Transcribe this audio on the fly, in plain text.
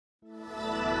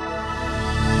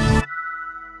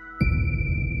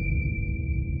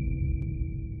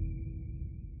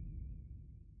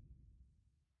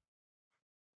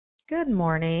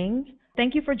morning.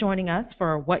 Thank you for joining us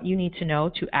for what you need to know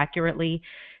to accurately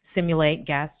simulate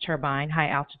gas turbine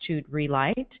high-altitude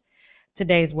relight.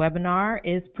 Today's webinar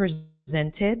is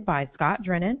presented by Scott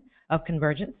Drennan of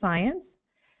Convergent Science.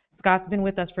 Scott's been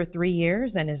with us for 3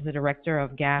 years and is the Director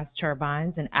of Gas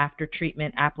Turbines and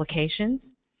After-Treatment Applications.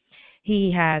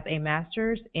 He has a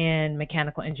master's in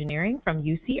mechanical engineering from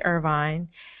UC Irvine,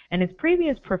 and his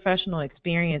previous professional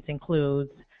experience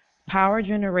includes Power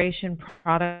Generation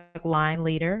Product Line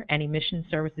Leader and Emission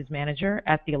Services Manager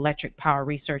at the Electric Power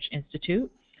Research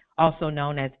Institute, also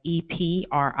known as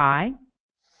EPRI,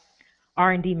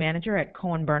 R&D Manager at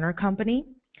Cohen Burner Company,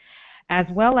 as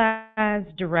well as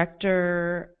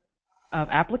Director of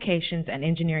Applications and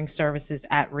Engineering Services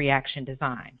at Reaction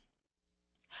Design.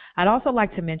 I'd also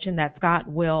like to mention that Scott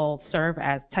will serve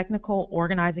as Technical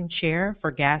Organizing Chair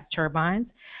for Gas Turbines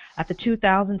at the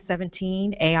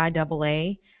 2017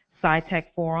 AIAA SciTech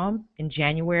Forum in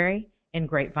January in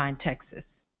Grapevine, Texas.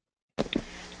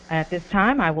 At this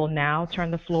time, I will now turn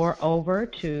the floor over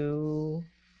to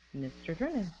Mr.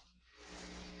 Drennan.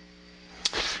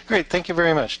 Great, thank you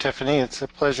very much, Tiffany. It's a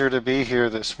pleasure to be here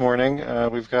this morning.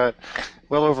 We've got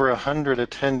well over 100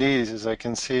 attendees, as I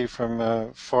can see,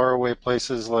 from faraway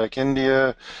places like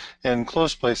India and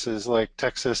close places like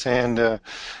Texas and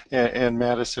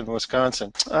Madison,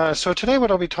 Wisconsin. So today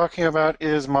what I'll be talking about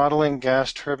is modeling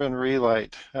gas turbine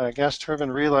relight. Gas turbine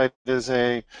relight is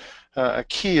a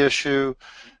key issue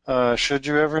should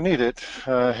you ever need it,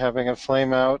 having a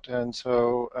flame out, and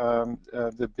so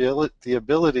the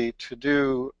ability to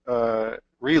do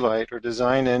relight or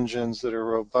design engines that are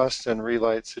robust in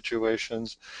relight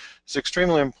situations is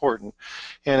extremely important,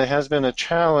 and it has been a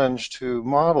challenge to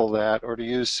model that or to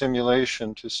use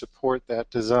simulation to support that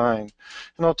design.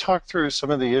 And I'll talk through some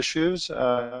of the issues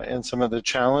and some of the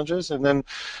challenges, and then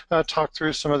talk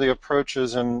through some of the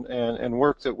approaches and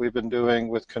work that we've been doing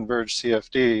with Converge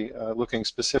CFD, looking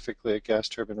specifically at gas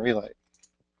turbine relight.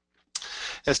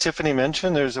 As Tiffany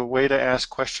mentioned, there's a way to ask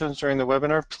questions during the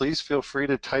webinar. Please feel free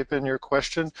to type in your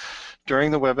question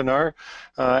during the webinar.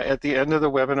 At the end of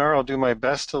the webinar, I'll do my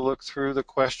best to look through the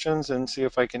questions and see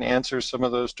if I can answer some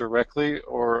of those directly,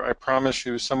 or I promise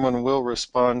you someone will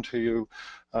respond to you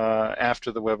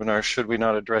after the webinar should we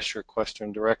not address your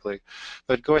question directly.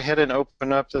 But go ahead and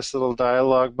open up this little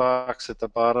dialog box at the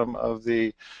bottom of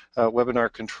the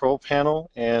webinar control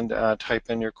panel and type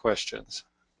in your questions.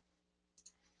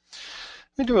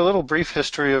 Let me do a little brief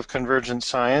history of Convergent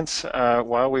Science.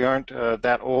 While we aren't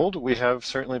that old, we have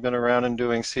certainly been around and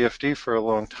doing CFD for a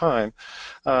long time.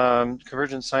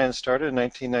 Convergent Science started in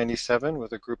 1997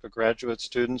 with a group of graduate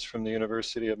students from the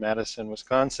University of Madison,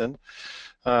 Wisconsin.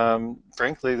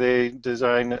 Frankly, they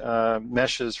designed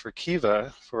meshes for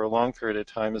Kiva for a long period of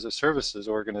time as a services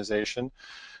organization.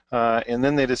 And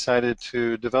then they decided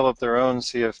to develop their own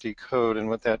CFD code, and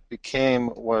what that became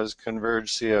was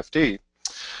Converge CFD.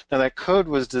 Now that code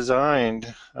was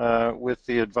designed with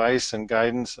the advice and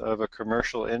guidance of a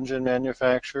commercial engine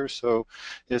manufacturer, so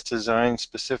it's designed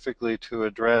specifically to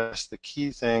address the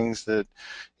key things that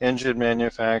engine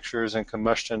manufacturers and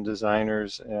combustion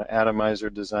designers, atomizer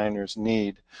designers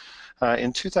need.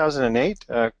 In 2008,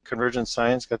 Convergent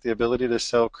Science got the ability to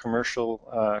sell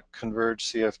commercial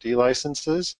Converge CFD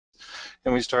licenses,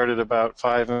 and we started about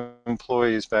 5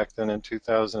 employees back then in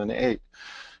 2008.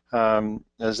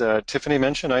 As Tiffany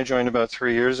mentioned, I joined about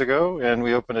 3 years ago, and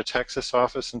we opened a Texas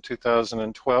office in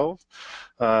 2012,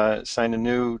 signed a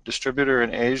new distributor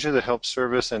in Asia that helps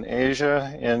service in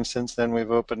Asia, and since then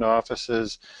we've opened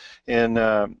offices in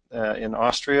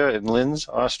Austria, in Linz,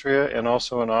 Austria, and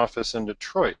also an office in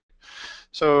Detroit.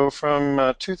 So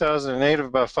from 2008 of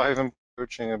about 5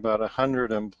 approaching about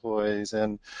 100 employees,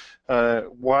 and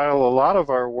while a lot of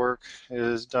our work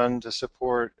is done to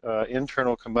support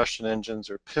internal combustion engines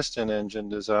or piston engine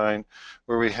design,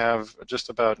 where we have just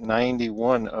about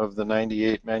 91 of the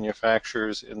 98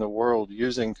 manufacturers in the world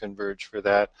using Converge for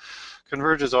that,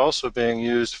 Converge is also being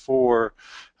used for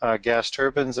gas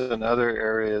turbines and other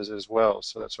areas as well,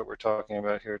 so that's what we're talking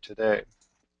about here today.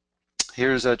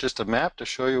 Here's just a map to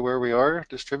show you where we are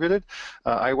distributed.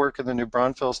 I work in the New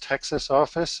Braunfels, Texas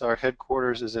office. Our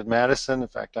headquarters is in Madison. In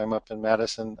fact, I'm up in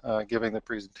Madison giving the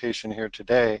presentation here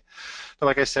today. But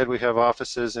like I said, we have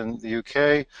offices in the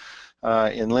UK,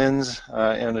 in Linz,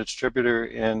 and a distributor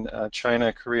in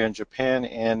China, Korea, and Japan,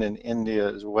 and in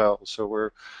India as well. So we're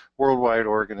a worldwide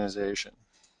organization.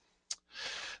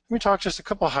 Let me talk just a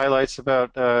couple of highlights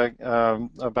about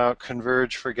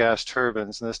Converge for gas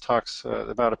turbines. And this talks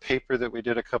about a paper that we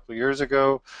did a couple of years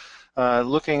ago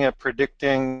looking at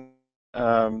predicting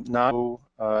NOx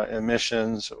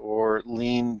emissions or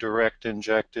lean direct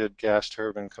injected gas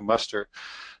turbine combustor.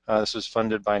 This was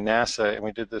funded by NASA, and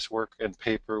we did this work and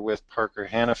paper with Parker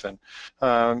Hannafin.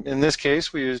 In this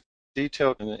case, we used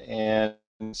detail, and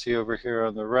see over here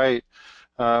on the right,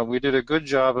 we did a good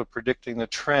job of predicting the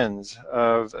trends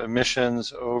of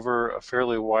emissions over a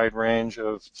fairly wide range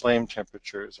of flame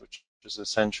temperatures, which is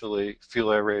essentially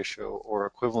fuel-air ratio or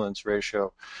equivalence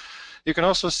ratio. You can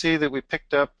also see that we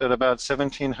picked up at about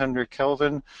 1700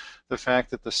 Kelvin the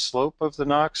fact that the slope of the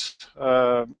NOx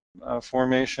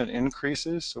formation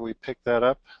increases, so we picked that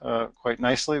up quite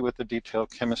nicely with the detailed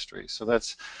chemistry. So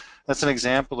that's an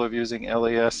example of using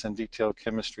LES and detailed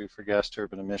chemistry for gas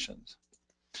turbine emissions.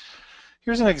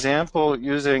 Here's an example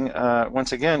using,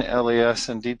 once again, LES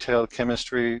and detailed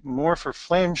chemistry more for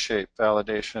flame shape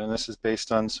validation. And this is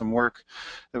based on some work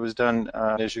that was done,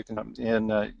 as you can,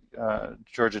 in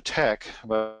Georgia Tech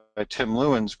by Tim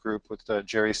Lewin's group with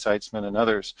Jerry Seitzman and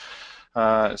others.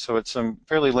 So it's some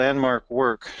fairly landmark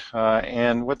work.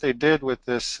 And what they did with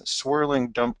this swirling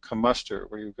dump combustor,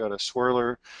 where you've got a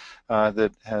swirler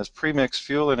that has premixed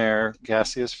fuel and air,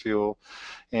 gaseous fuel,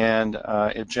 and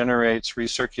it generates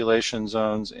recirculation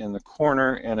zones in the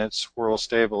corner, and it's swirl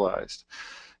stabilized.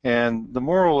 And the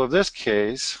moral of this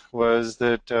case was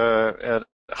that at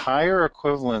higher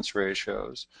equivalence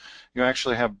ratios, you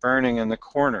actually have burning in the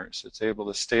corners. It's able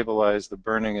to stabilize the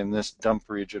burning in this dump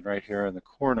region right here in the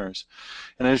corners.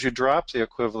 And as you drop the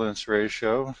equivalence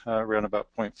ratio, around about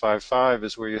 0.55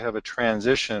 is where you have a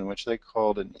transition, which they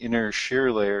called an inner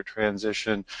shear layer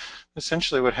transition.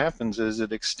 Essentially what happens is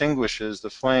it extinguishes the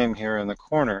flame here in the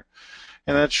corner.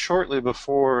 And that's shortly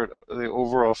before the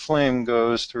overall flame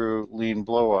goes through lean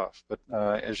blow-off. But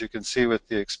as you can see with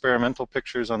the experimental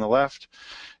pictures on the left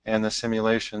and the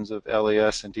simulations of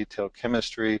LES and detailed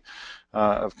chemistry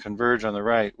of CONVERGE on the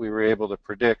right, we were able to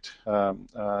predict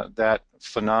that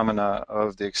phenomena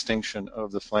of the extinction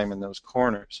of the flame in those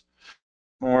corners.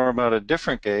 More about a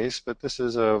different case, but this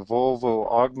is a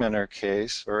Volvo augmenter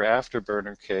case or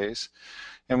afterburner case.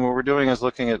 And what we're doing is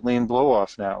looking at lean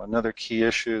blow-off now, another key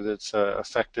issue that's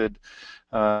affected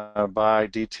by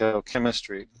detailed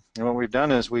chemistry. And what we've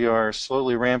done is we are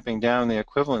slowly ramping down the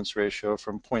equivalence ratio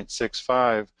from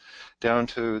 0.65 down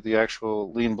to the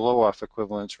actual lean blow-off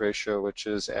equivalence ratio, which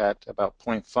is at about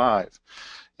 0.5.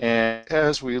 And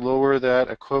as we lower that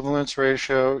equivalence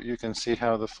ratio, you can see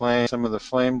how the flame, some of the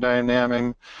flame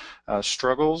dynamic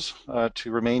struggles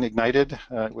to remain ignited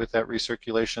with that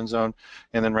recirculation zone,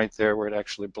 and then right there where it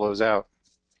actually blows out.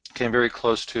 Came very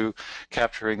close to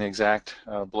capturing the exact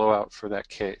blowout for that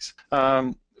case.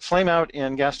 Flame out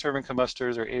in gas turbine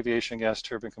combustors or aviation gas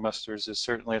turbine combustors is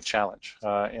certainly a challenge.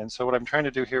 And so what I'm trying to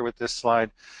do here with this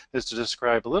slide is to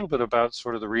describe a little bit about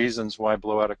sort of the reasons why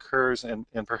blowout occurs and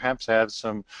perhaps add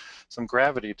some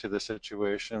gravity to the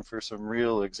situation for some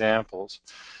real examples.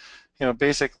 You know,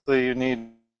 basically you need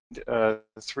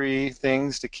three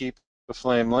things to keep the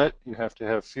flame lit. You have to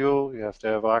have fuel, you have to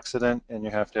have oxidant, and you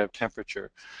have to have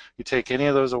temperature. You take any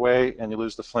of those away and you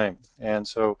lose the flame. And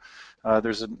so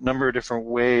there's a number of different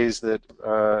ways that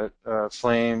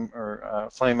flame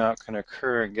out can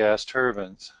occur in gas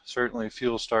turbines. Certainly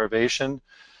fuel starvation.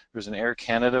 There's an Air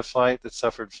Canada flight that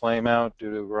suffered flame out due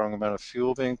to the wrong amount of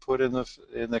fuel being put in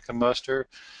the combustor,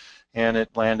 and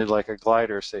it landed like a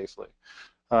glider safely.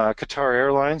 Qatar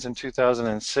Airlines in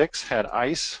 2006 had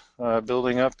ice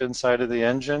building up inside of the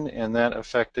engine, and that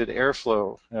affected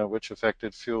airflow, which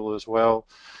affected fuel as well.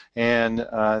 And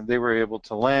they were able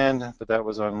to land, but that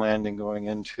was on landing going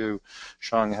into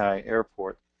Shanghai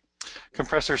Airport.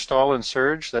 Compressor stall and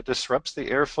surge, that disrupts the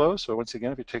airflow. So once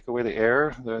again, if you take away the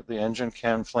air, the engine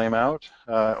can flame out,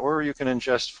 or you can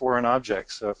ingest foreign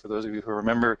objects. For those of you who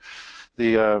remember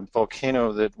the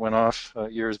volcano that went off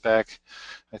years back,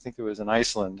 I think it was in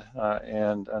Iceland,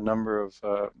 and a number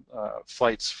of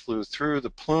flights flew through the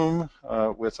plume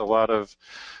with a lot of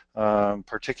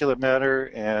particulate matter,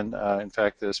 and in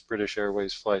fact this British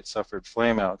Airways flight suffered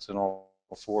flameouts in all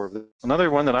four of them. Another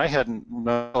one that I hadn't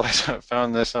realized, I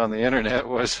found this on the internet,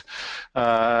 was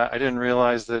I didn't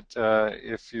realize that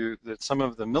that some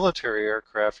of the military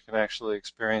aircraft can actually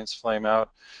experience flame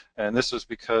out, and this was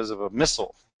because of a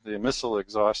missile. The missile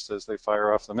exhaust, as they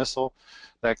fire off the missile,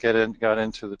 that got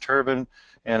into the turbine,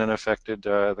 and it affected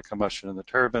the combustion in the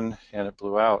turbine, and it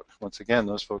blew out. Once again,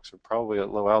 those folks are probably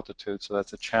at low altitude, so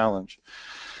that's a challenge.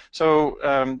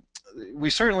 So we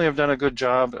certainly have done a good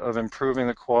job of improving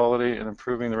the quality and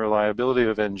improving the reliability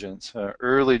of engines.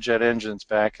 Early jet engines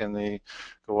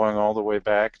going all the way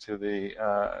back to the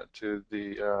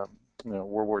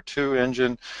World War II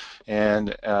engine,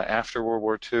 and after World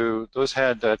War II, those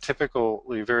had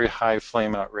typically very high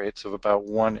flame-out rates of about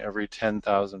 1 every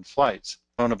 10,000 flights.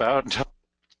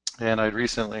 And I'd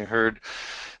recently heard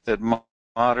that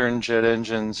modern jet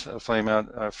engines flame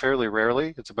out fairly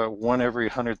rarely. It's about 1 every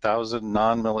 100,000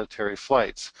 non-military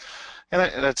flights. And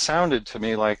that sounded to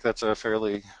me like that's a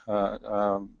fairly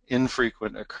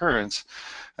infrequent occurrence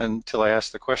until I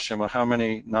asked the question, well, how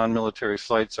many non-military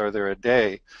flights are there a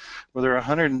day? Well, there are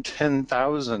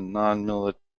 110,000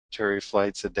 non-military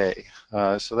flights a day.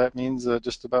 So that means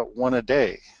just about one a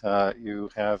day you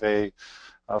have a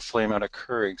flame out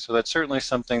occurring. So that's certainly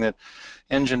something that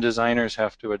engine designers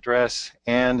have to address,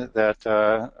 and that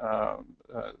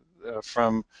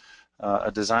from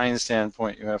a design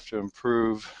standpoint, you have to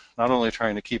improve not only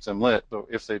trying to keep them lit, but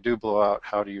if they do blow out,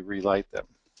 how do you relight them?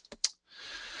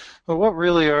 But what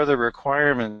really are the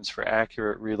requirements for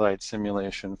accurate relight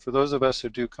simulation? For those of us who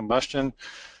do combustion,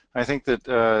 I think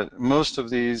that most of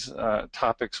these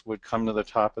topics would come to the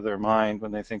top of their mind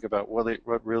when they think about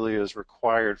what really is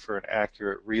required for an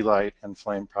accurate relight and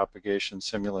flame propagation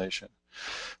simulation.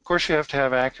 Of course, you have to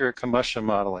have accurate combustion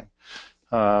modeling.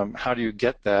 How do you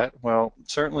get that? Well,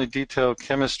 certainly detailed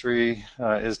chemistry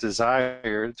is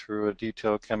desired through a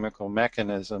detailed chemical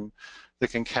mechanism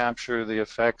that can capture the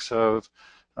effects of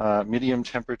medium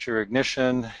temperature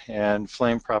ignition and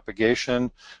flame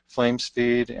propagation, flame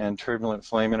speed, and turbulent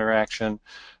flame interaction.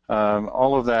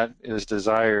 All of that is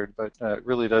desired, but it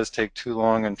really does take too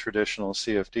long in traditional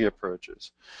CFD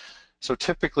approaches. So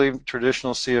typically,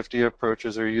 traditional CFD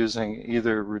approaches are using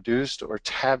either reduced or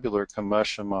tabular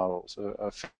combustion models,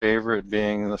 a favorite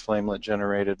being the flamelet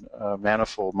generated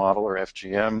manifold model, or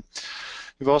FGM.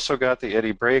 You've also got the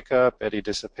eddy breakup, eddy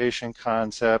dissipation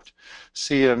concept,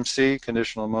 CMC,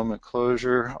 conditional moment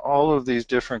closure. All of these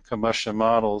different combustion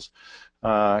models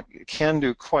can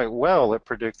do quite well at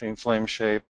predicting flame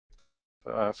shape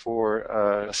for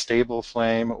a stable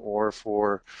flame or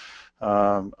for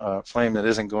a flame that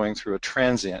isn't going through a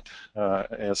transient,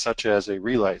 such as a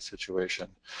relight situation.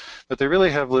 But they really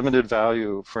have limited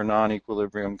value for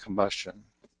non-equilibrium combustion.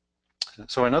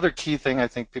 So another key thing I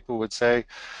think people would say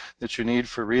that you need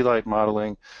for relight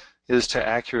modeling is to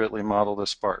accurately model the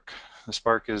spark. The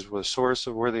spark is the source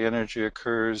of where the energy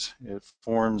occurs. It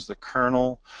forms the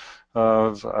kernel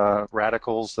of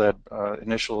radicals that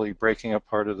initially breaking up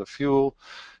part of the fuel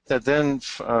that then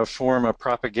form a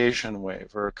propagation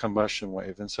wave or a combustion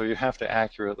wave. And so you have to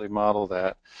accurately model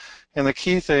that. And the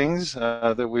key things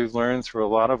that we've learned through a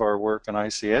lot of our work on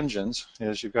IC engines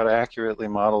is you've got to accurately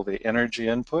model the energy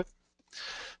input,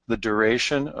 the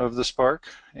duration of the spark,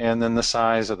 and then the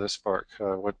size of the spark.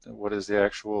 What is the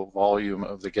actual volume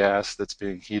of the gas that's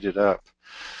being heated up?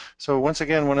 So once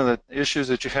again, one of the issues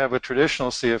that you have with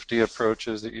traditional CFD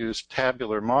approaches that use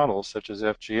tabular models such as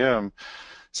FGM,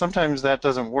 sometimes that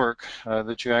doesn't work,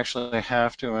 that you actually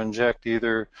have to inject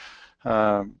either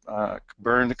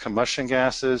burned combustion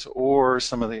gases or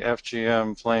some of the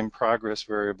FGM flame progress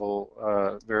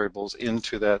variables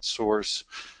into that source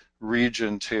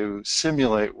region to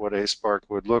simulate what a spark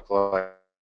would look like.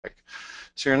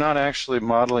 So you're not actually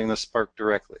modeling the spark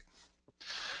directly.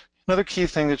 Another key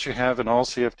thing that you have in all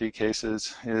CFD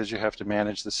cases is you have to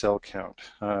manage the cell count.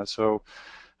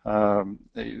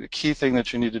 The key thing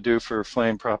that you need to do for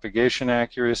flame propagation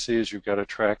accuracy is you've got to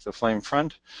track the flame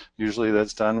front. Usually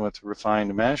that's done with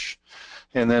refined mesh.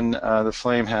 And then the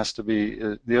flame has to be,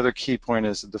 the other key point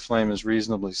is that the flame is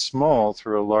reasonably small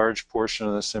through a large portion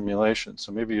of the simulation.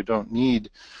 So maybe you don't need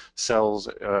cells,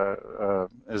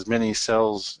 as many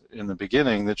cells in the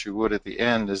beginning that you would at the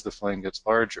end as the flame gets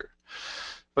larger.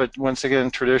 But once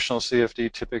again, traditional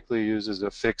CFD typically uses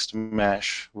a fixed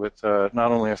mesh with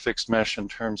not only a fixed mesh in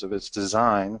terms of its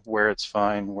design, where it's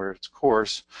fine, where it's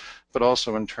coarse, but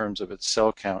also in terms of its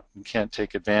cell count. You can't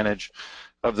take advantage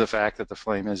of the fact that the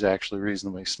flame is actually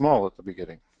reasonably small at the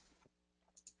beginning.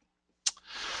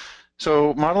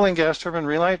 So modeling gas turbine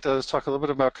relight does talk a little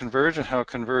bit about Converge and how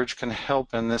Converge can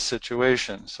help in this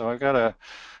situation. So I've got a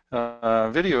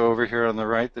video over here on the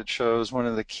right that shows one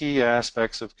of the key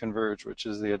aspects of Converge, which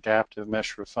is the adaptive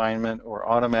mesh refinement, or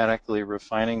automatically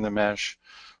refining the mesh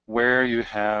where you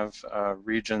have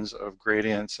regions of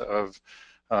gradients of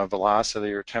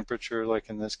velocity or temperature, like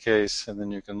in this case, and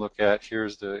then you can look at,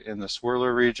 here's in the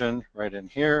swirler region right in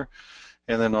here,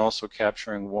 and then also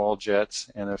capturing wall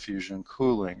jets and effusion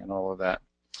cooling and all of that.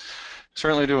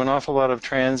 Certainly do an awful lot of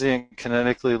transient,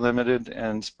 kinetically limited,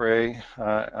 and spray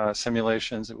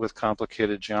simulations with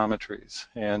complicated geometries.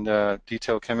 And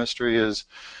detailed chemistry is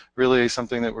really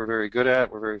something that we're very good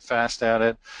at. We're very fast at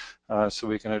it, so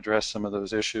we can address some of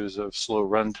those issues of slow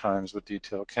run times with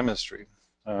detailed chemistry.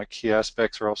 Key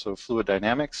aspects are also fluid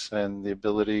dynamics and the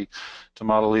ability to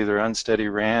model either unsteady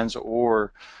RANs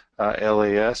or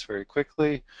LAS very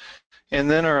quickly. And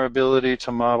then our ability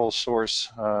to model source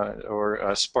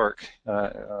or spark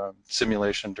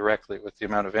simulation directly with the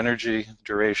amount of energy,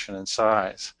 duration, and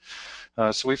size.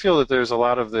 So we feel that there's a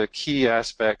lot of the key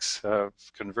aspects of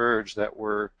Converge that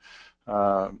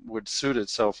would suit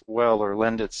itself well or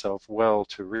lend itself well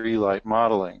to relight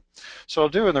modeling. So I'll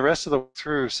do in the rest of the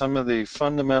through some of the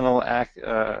fundamental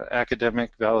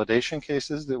academic validation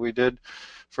cases that we did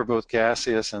for both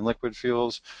gaseous and liquid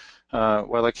fuels.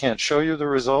 While I can't show you the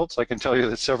results, I can tell you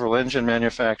that several engine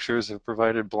manufacturers have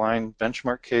provided blind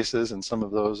benchmark cases, and some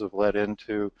of those have led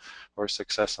into, or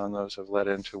success on those have led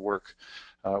into work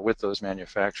with those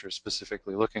manufacturers,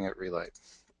 specifically looking at relight.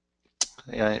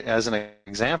 As an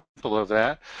example of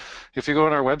that, if you go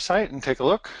on our website and take a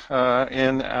look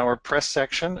in our press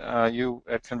section, you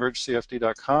at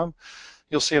convergecfd.com,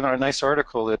 you'll see a nice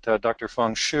article that Dr.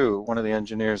 Feng Shu, one of the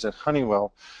engineers at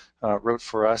Honeywell, wrote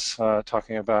for us,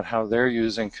 talking about how they're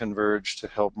using Converge to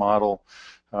help model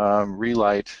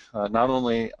relight, not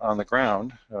only on the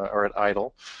ground or at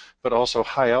idle, but also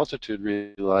high altitude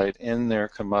relight in their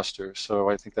combustors.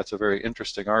 So I think that's a very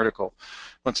interesting article.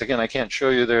 Once again, I can't show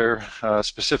you their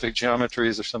specific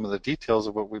geometries or some of the details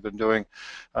of what we've been doing,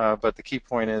 but the key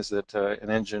point is that an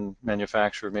engine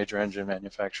manufacturer, major engine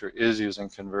manufacturer, is using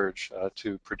Converge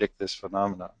to predict this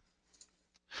phenomenon.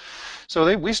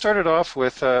 So we started off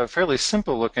with fairly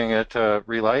simple looking at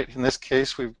relight. In this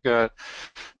case, we've got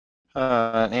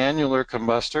an annular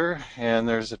combustor, and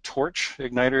there's a torch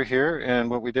igniter here. And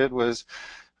what we did was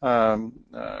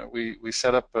we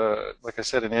set up, like I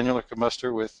said, an annular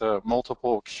combustor with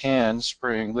multiple cans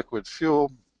spraying liquid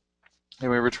fuel,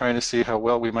 and we were trying to see how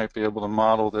well we might be able to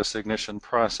model this ignition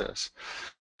process.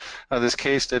 This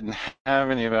case didn't have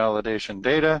any validation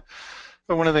data.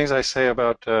 But one of the things I say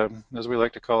about, as we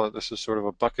like to call it, this is sort of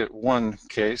a bucket one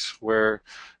case where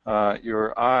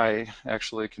your eye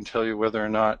actually can tell you whether or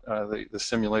not the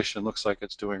simulation looks like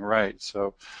it's doing right.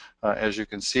 So as you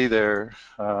can see there,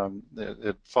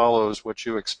 it follows what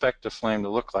you expect a flame to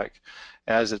look like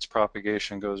as its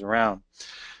propagation goes around.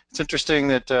 It's interesting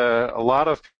that a lot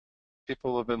of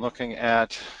people have been looking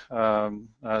at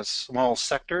small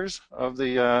sectors of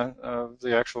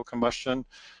the actual combustion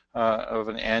of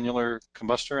an annular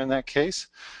combustor in that case.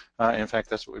 In fact,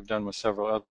 that's what we've done with several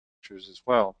others as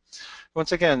well.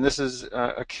 Once again, this is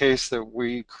a case that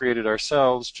we created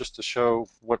ourselves just to show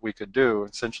what we could do,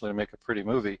 essentially to make a pretty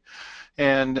movie.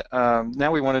 And now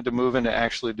we wanted to move into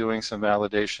actually doing some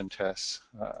validation tests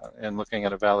and looking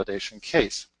at a validation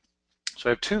case. So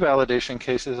I have two validation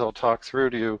cases I'll talk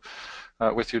through to you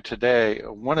with you today.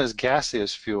 One is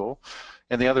gaseous fuel,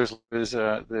 and the other is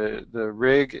the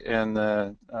rig and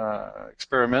the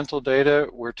experimental data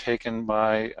were taken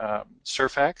by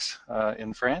Surfax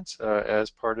in France as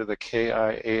part of the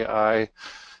KIAI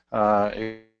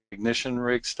ignition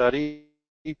rig study.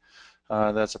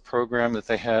 That's a program that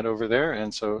they had over there,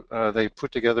 and so they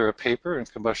put together a paper in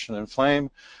combustion and flame.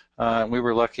 We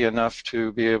were lucky enough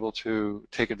to be able to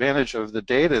take advantage of the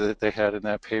data that they had in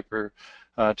that paper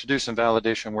to do some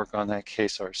validation work on that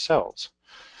case ourselves.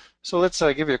 So let's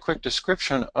give you a quick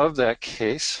description of that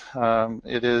case.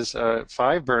 It is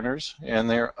 5 burners, and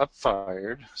they're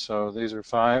upfired. So these are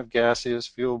 5 gaseous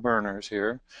fuel burners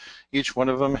here. Each one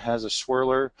of them has a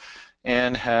swirler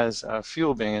and has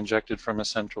fuel being injected from a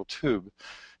central tube.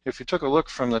 If you took a look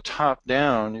from the top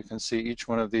down, you can see each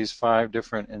one of these 5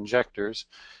 different injectors.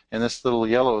 And this little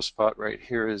yellow spot right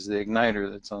here is the igniter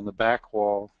that's on the back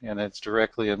wall, and it's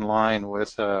directly in line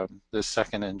with this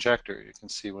second injector. You can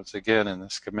see once again in the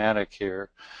schematic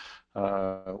here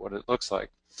what it looks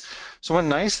like. So one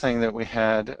nice thing that we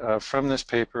had from this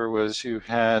paper was you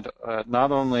had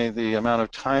not only the amount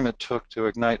of time it took to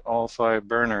ignite all 5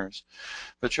 burners,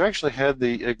 but you actually had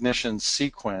the ignition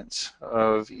sequence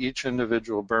of each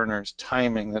individual burner's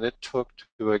timing that it took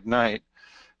to ignite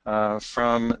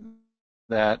from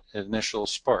that initial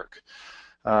spark.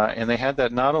 And they had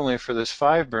that not only for this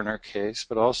 5 burner case,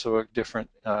 but also a different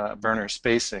burner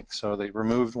spacing. So they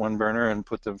removed 1 burner and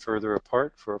put them further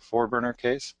apart for a 4 burner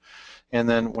case, and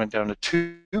then went down to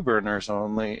 2 burners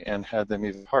only and had them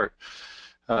even apart.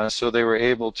 So they were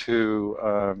able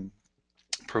to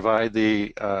provide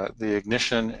the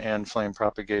ignition and flame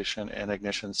propagation and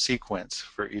ignition sequence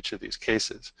for each of these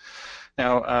cases.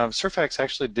 Now, Surfax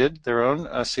actually did their own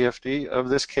CFD of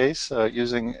this case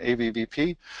using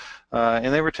AVBP,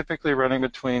 and they were typically running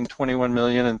between 21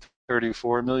 million and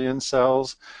 34 million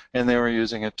cells, and they were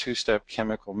using a 2-step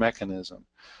chemical mechanism.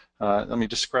 Let me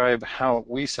describe how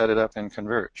we set it up in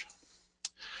Converge.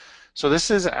 So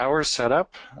this is our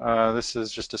setup. This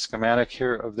is just a schematic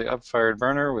here of the upfired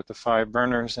burner with the 5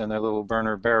 burners and their little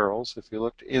burner barrels. If you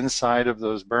looked inside of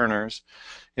those burners,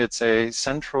 it's a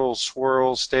central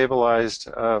swirl stabilized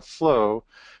flow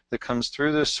that comes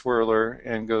through this swirler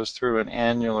and goes through an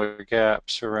annular gap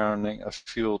surrounding a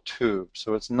fuel tube.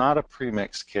 So it's not a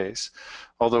premixed case,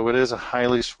 although it is a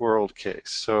highly swirled case.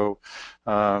 So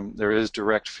there is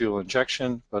direct fuel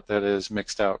injection, but that is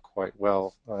mixed out quite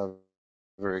well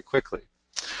very quickly.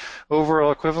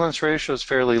 Overall equivalence ratio is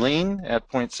fairly lean at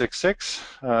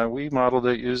 0.66. We modeled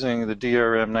it using the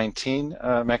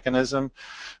DRM19 mechanism,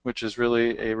 which is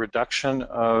really a reduction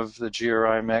of the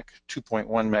GRI Mech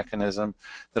 2.1 mechanism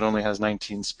that only has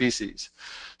 19 species.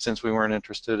 Since we weren't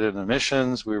interested in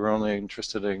emissions, we were only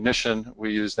interested in ignition,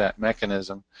 we used that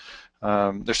mechanism.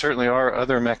 There certainly are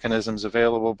other mechanisms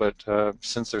available, but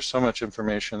since there's so much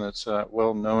information that's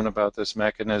well known about this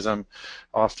mechanism,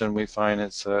 often we find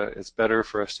it's better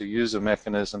for us to use a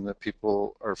mechanism that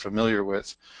people are familiar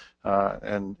with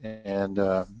and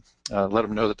let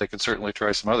them know that they can certainly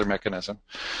try some other mechanism.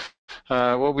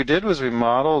 What we did was we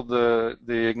modeled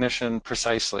the ignition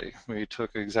precisely. We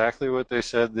took exactly what they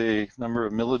said, the number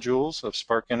of millijoules of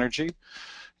spark energy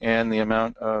and the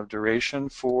amount of duration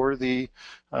for the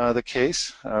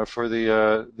case, for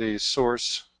the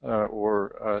source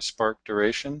or spark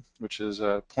duration, which is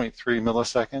 0.3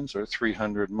 milliseconds or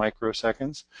 300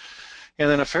 microseconds. And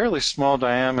then a fairly small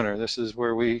diameter. This is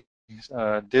where we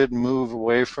did move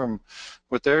away from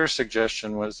what their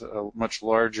suggestion was a much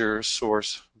larger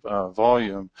source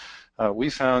volume.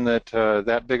 We found that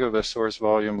that big of a source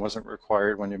volume wasn't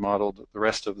required when you modeled the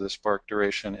rest of the spark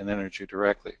duration and energy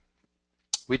directly.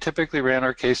 We typically ran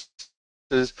our cases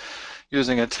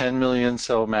using a 10 million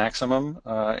cell maximum,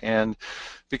 and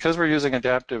because we're using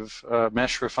adaptive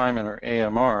mesh refinement, or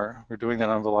AMR, we're doing that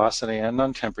on velocity and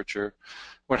on temperature.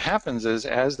 What happens is,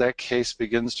 as that case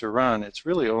begins to run, it's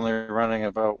really only running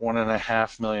about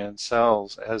 1.5 million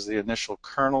cells as the initial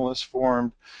kernel is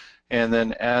formed, and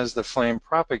then as the flame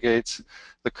propagates,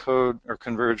 the code or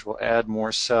Converge will add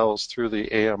more cells through the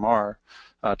AMR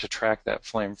to track that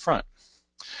flame front.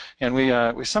 And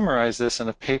we summarized this in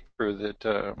a paper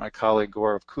that my colleague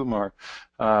Gaurav Kumar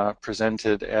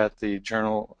presented at the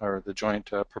journal, or the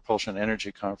Joint Propulsion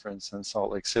Energy Conference in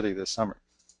Salt Lake City this summer.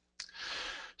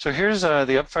 So here's the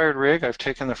upfired rig. I've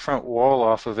taken the front wall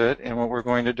off of it, and what we're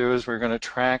going to do is we're going to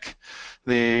track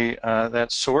that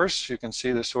source. You can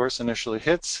see the source initially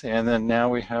hits, and then now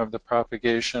we have the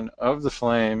propagation of the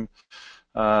flame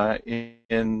for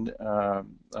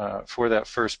that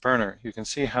first burner. You can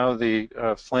see how the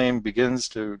flame begins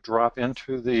to drop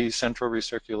into the central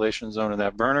recirculation zone of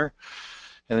that burner,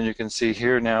 and then you can see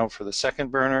here now for the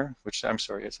second burner, which, I'm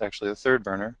sorry, it's actually the third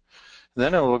burner.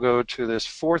 Then it will go to this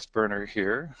fourth burner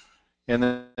here, and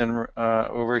then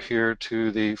over here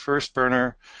to the first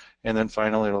burner, and then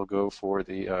finally it'll go for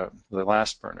the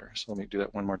last burner. So let me do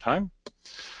that one more time.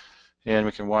 And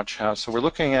we can watch how, so we're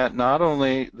looking at not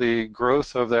only the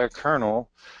growth of that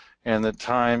kernel and the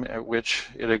time at which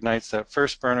it ignites that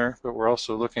first burner, but we're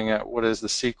also looking at what is the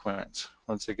sequence.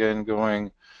 Once again,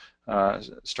 going,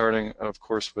 starting, of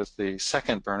course, with the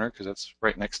second burner, because that's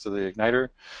right next to the igniter.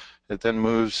 It then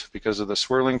moves, because of the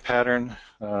swirling pattern,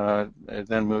 it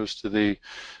then moves to the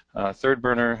third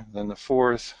burner, then the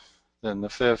fourth, then the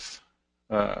fifth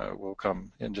will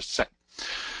come in just a second.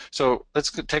 So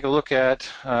let's take a look at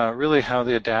really how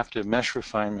the adaptive mesh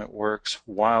refinement works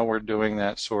while we're doing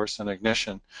that source and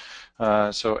ignition.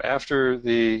 So after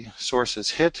the source is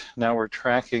hit, now we're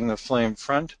tracking the flame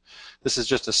front. This is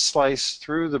just a slice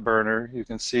through the burner. You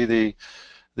can see the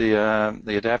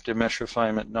adaptive mesh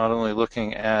refinement not only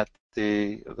looking at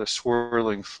the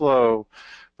swirling flow,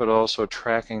 but also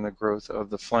tracking the growth of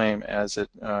the flame as it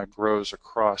grows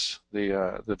across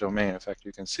the domain. In fact,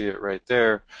 you can see it right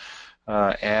there.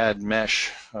 Add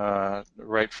mesh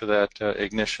right for that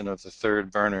ignition of the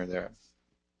third burner there.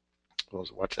 We'll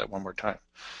watch that one more time.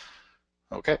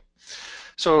 Okay,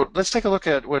 so let's take a look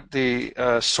at what the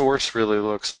source really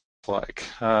looks like.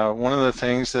 One of the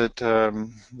things that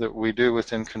that we do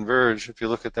within Converge, if you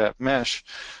look at that mesh,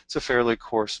 it's a fairly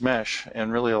coarse mesh,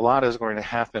 and really a lot is going to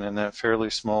happen in that fairly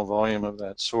small volume of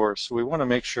that source. So we want to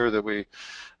make sure that we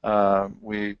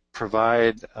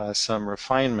provide some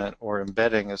refinement, or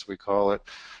embedding as we call it,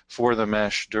 for the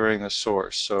mesh during the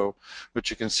source. So what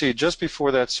you can see just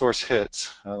before that source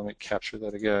hits, let me capture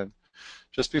that again,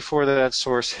 just before that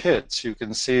source hits, you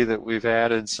can see that we've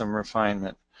added some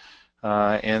refinement.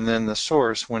 And then the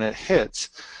source, when it hits,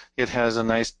 it has a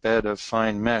nice bed of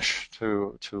fine mesh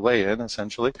to lay in,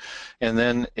 essentially, and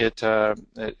then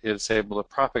it's able to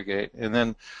propagate. And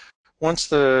then Once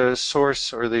the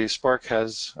source or the spark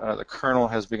has, the kernel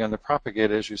has begun to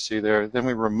propagate, as you see there, then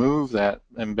we remove that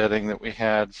embedding that we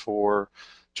had for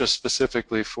just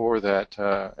specifically for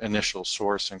that initial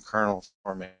source and kernel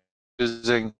formation.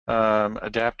 Using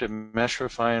adaptive mesh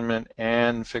refinement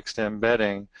and fixed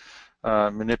embedding,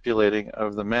 manipulating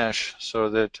of the mesh so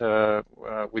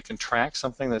that we can track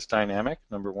something that's dynamic,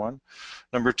 number one.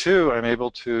 Number two, I'm able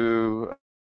to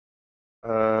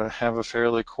have a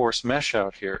fairly coarse mesh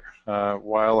out here.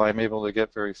 While I'm able to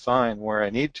get very fine where I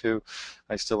need to,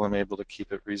 I still am able to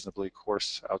keep it reasonably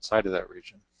coarse outside of that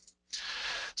region.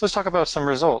 So let's talk about some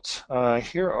results.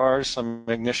 Here are some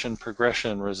ignition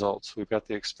progression results. We've got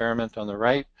the experiment on the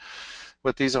right.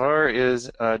 What these are is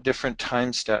different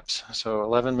time steps. So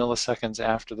 11 milliseconds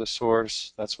after the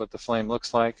source, that's what the flame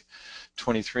looks like.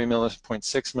 23.6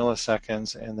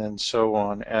 milliseconds, and then so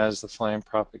on as the flame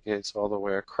propagates all the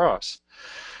way across.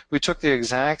 We took the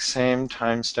exact same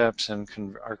time steps in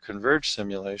our CONVERGE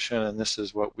simulation, and this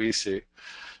is what we see.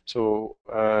 So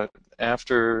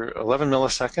after 11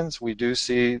 milliseconds, we do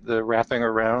see the wrapping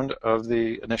around of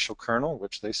the initial kernel,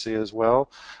 which they see as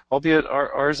well, albeit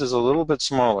ours is a little bit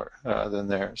smaller than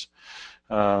theirs.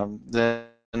 Then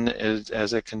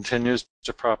as it continues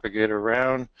to propagate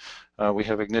around, we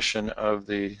have ignition of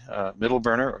the middle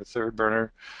burner or third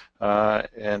burner,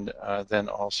 and then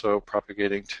also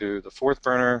propagating to the fourth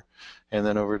burner, and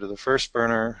then over to the first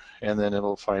burner, and then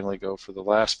it'll finally go for the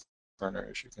last burner.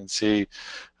 As you can see,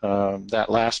 that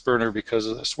last burner, because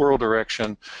of the swirl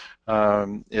direction,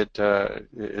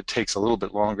 it takes a little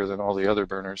bit longer than all the other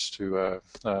burners to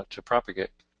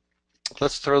propagate.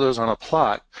 Let's throw those on a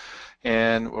plot,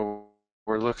 and what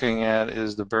we're looking at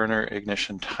is the burner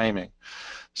ignition timing.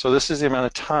 So this is the amount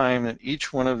of time that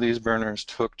each one of these burners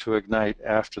took to ignite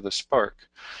after the spark.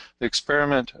 The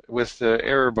experiment with the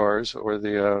error bars, or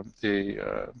the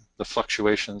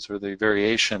fluctuations or the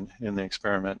variation in the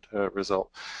experiment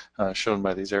result shown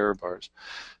by these error bars.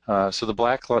 So the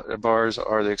black bars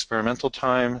are the experimental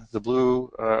time, the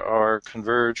blue are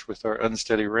CONVERGE with our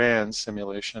unsteady RAND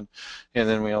simulation, and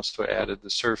then we also added the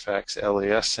Surfax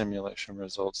LAS simulation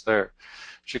results there.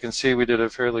 As you can see, we did a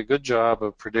fairly good job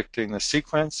of predicting the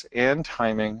sequence and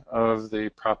timing of the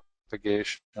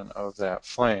propagation of that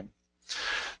flame.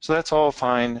 So that's all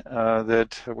fine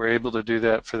that we're able to do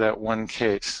that for that one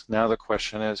case. Now the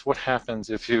question is, what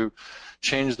happens if you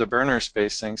change the burner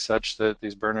spacing such that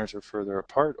these burners are further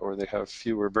apart or they have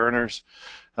fewer burners?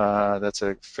 That's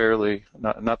a fairly,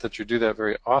 not that you do that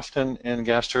very often in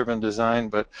gas turbine design,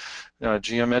 but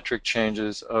geometric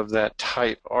changes of that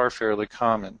type are fairly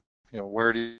common.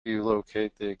 Where do you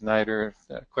locate the igniter?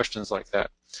 Questions like that.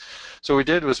 So what we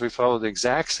did was we followed the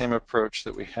exact same approach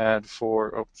that we had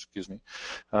for,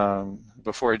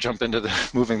 before I jump into the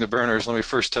moving the burners, let me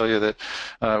first tell you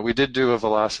that we did do a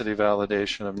velocity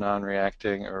validation of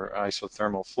non-reacting or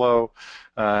isothermal flow,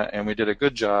 and we did a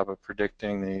good job of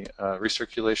predicting the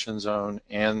recirculation zone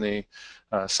and the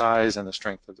size and the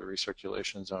strength of the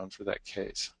recirculation zone for that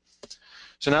case.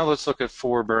 So now let's look at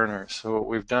 4 burners. So what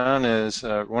we've done is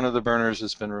one of the burners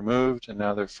has been removed, and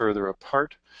now they're further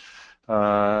apart.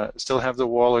 Still have the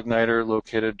wall igniter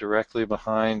located directly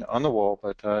behind, on the wall,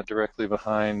 but directly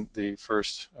behind the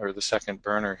first or the second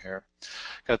burner here.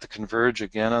 Got the CONVERGE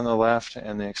again on the left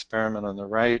and the experiment on the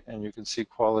right, and you can see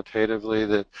qualitatively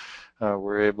that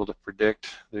we're able to predict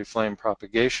the flame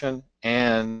propagation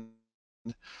and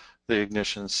the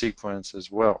ignition sequence as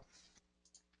well.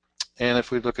 And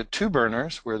if we look at 2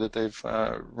 burners, where that they've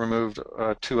removed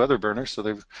 2 other burners,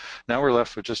 so now we're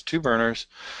left with just 2 burners,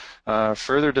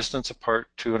 further distance apart,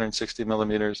 260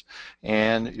 millimeters,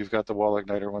 and you've got the wall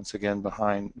igniter once again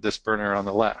behind this burner on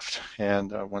the left.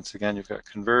 And once again, you've got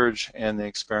CONVERGE and the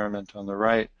experiment on the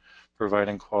right,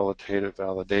 providing qualitative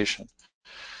validation.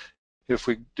 If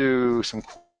we do some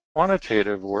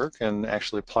quantitative work and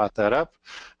actually plot that up,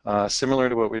 similar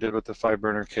to what we did with the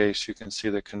 5-burner case, you can see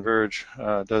that CONVERGE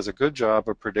does a good job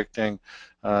of predicting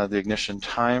the ignition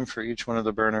time for each one of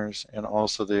the burners and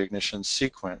also the ignition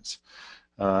sequence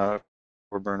for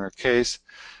burner case.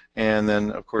 And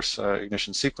then, of course,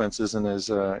 ignition sequence isn't as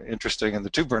interesting in the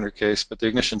 2-burner case, but the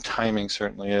ignition timing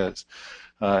certainly is.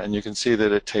 And you can see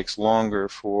that it takes longer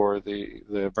for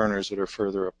the burners that are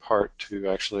further apart to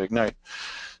actually ignite.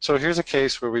 So here's a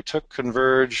case where we took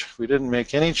CONVERGE. We didn't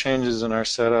make any changes in our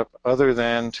setup other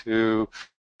than to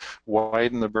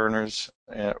widen the burners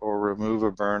or remove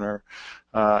a burner,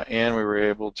 and we were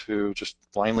able to just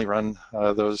blindly run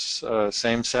those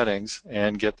same settings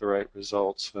and get the right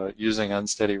results using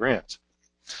unsteady RANDs.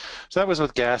 So that was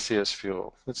with gaseous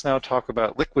fuel. Let's now talk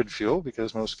about liquid fuel,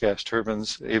 because most gas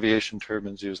turbines, aviation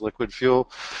turbines, use liquid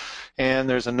fuel. And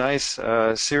there's a nice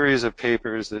series of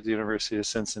papers that the University of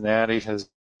Cincinnati has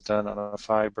done on a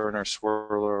 5-burner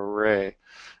swirler array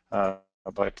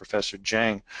by Professor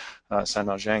Zhang,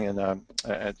 Sanmao Zhang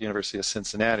at the University of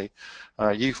Cincinnati.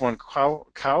 Yi-Huan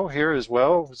Cao here as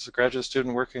well was a graduate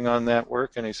student working on that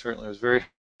work, and he certainly was very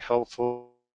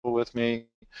helpful with me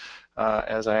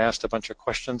as I asked a bunch of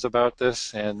questions about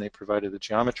this, and they provided the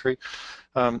geometry.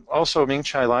 Also,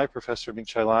 Ming-Chai Lai, Professor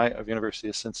Ming-Chai Lai of University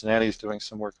of Cincinnati is doing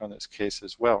some work on this case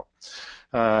as well.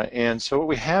 And so what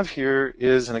we have here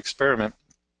is an experiment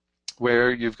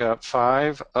where you've got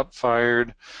 5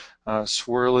 up-fired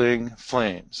swirling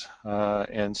flames.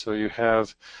 And so you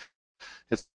have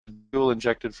it's fuel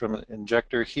injected from an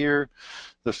injector here.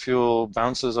 The fuel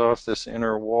bounces off this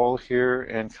inner wall here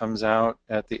and comes out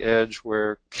at the edge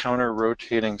where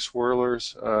counter-rotating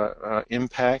swirlers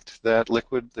impact that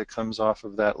liquid that comes off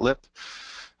of that lip,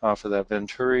 off of that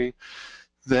venturi.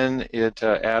 Then it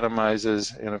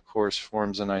atomizes and, of course,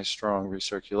 forms a nice strong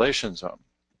recirculation zone.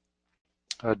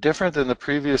 Different than the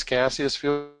previous gaseous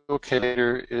fuel, K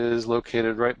is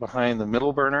located right behind the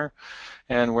middle burner,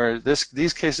 and where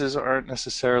these cases aren't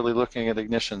necessarily looking at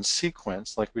ignition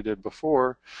sequence like we did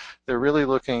before, they're really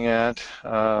looking at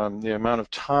the amount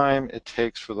of time it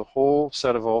takes for the whole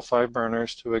set of all 5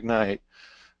 burners to ignite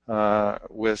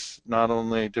with not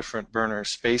only different burner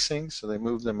spacing, so they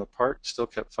moved them apart, still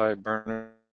kept 5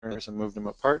 burners and moved them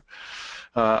apart,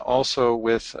 also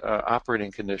with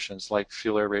operating conditions like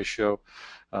fuel-air ratio,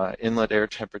 inlet air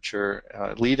temperature,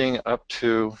 leading up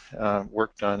to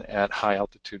work done at high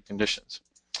altitude conditions.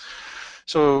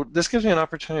 So this gives me an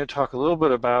opportunity to talk a little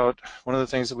bit about one of the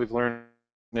things that we've learned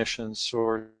in ignition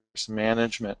source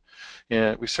management.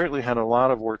 We certainly had a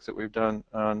lot of work that we've done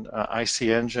on IC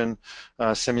engine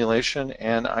simulation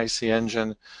and IC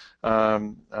engine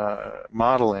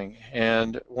modeling.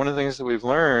 And one of the things that we've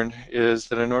learned is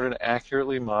that in order to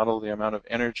accurately model the amount of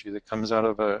energy that comes out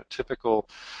of a typical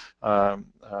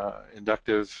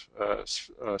inductive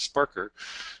spark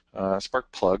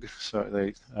plug, so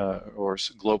they or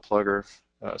glow plug or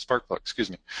spark plug,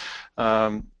 excuse me.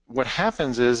 What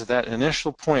happens is that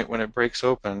initial point when it breaks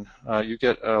open, you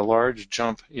get a large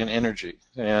jump in energy,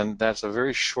 and that's a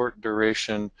very short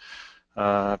duration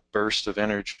burst of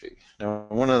energy. Now,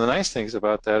 one of the nice things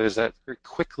about that is that very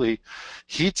quickly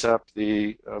heats up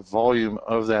the volume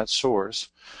of that source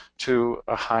to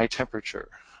a high temperature,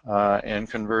 and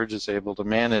Converge is able to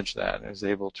manage that, is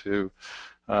able to,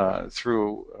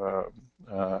 through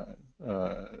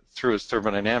its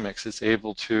thermodynamics, it's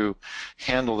able to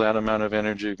handle that amount of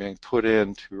energy being put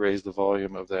in to raise the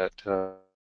volume of that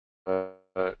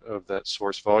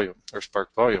source volume or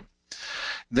spark volume.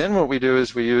 Then what we do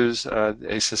is we use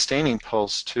a sustaining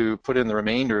pulse to put in the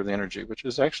remainder of the energy, which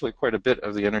is actually quite a bit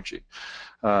of the energy.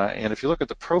 And if you look at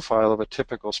the profile of a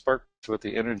typical spark, what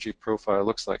the energy profile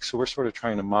looks like. So we're sort of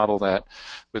trying to model that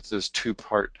with this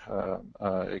 2-part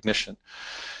ignition.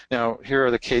 Now, here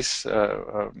are the case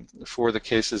for the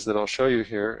cases that I'll show you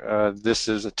here. This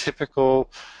is a typical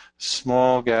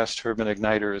small gas turbine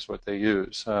igniter is what they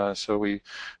use. So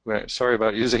we're sorry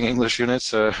about using English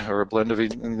units or a blend of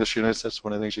English units. That's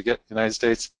one of the things you get in the United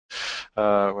States,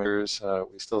 whereas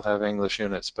we still have English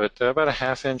units. But about a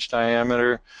 1/2-inch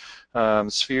diameter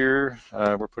sphere.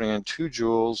 We're putting in 2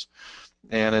 joules,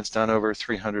 and it's done over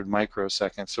 300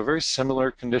 microseconds. So very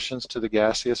similar conditions to the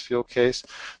gaseous fuel case,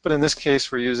 but in this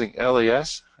case we're using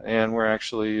LES, and we're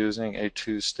actually using a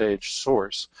 2-stage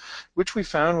source, which we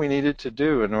found we needed to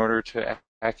do in order to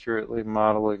accurately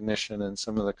model ignition in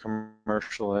some of the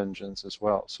commercial engines as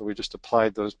well. So we just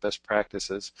applied those best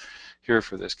practices here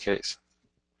for this case.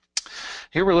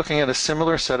 Here we're looking at a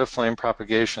similar set of flame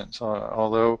propagations,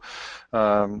 although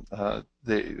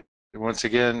once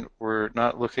again, we're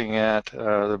not looking at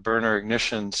the burner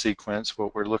ignition sequence.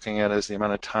 What we're looking at is the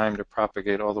amount of time to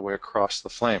propagate all the way across the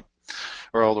flame,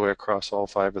 or all the way across all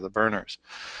 5 of the burners.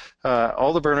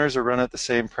 All the burners are run at the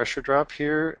same pressure drop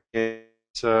here.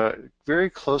 It's very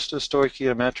close to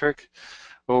stoichiometric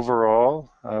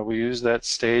overall. We use that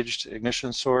staged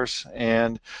ignition source,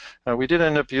 and we did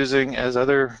end up using, as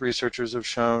other researchers have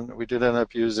shown, we did end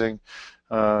up using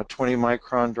 20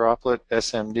 micron droplet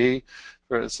SMD.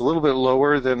 It's a little bit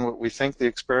lower than what we think the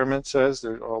experiment says,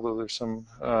 although there's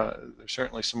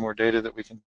certainly some more data that we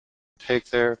can take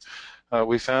there.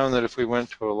 We found that if we went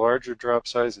to a larger drop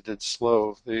size, it did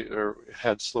slow, or it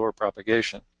had slower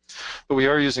propagation. But we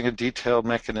are using a detailed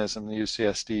mechanism, the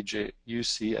UCSD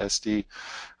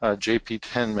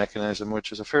JP10 mechanism,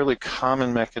 which is a fairly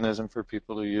common mechanism for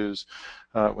people to use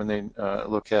when they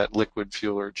look at liquid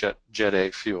fuel or Jet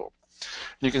A fuel.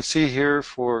 You can see here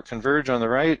for Converge on the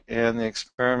right and the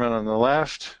experiment on the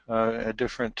left, at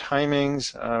different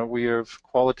timings, we have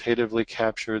qualitatively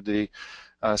captured the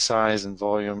size and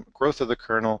volume growth of the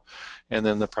kernel and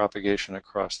then the propagation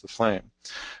across the flame.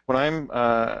 What I'm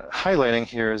highlighting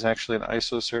here is actually an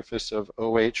isosurface of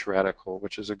OH radical,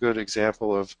 which is a good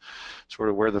example of sort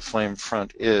of where the flame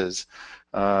front is.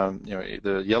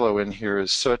 The yellow in here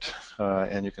is soot,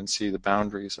 and you can see the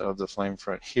boundaries of the flame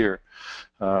front here.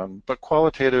 But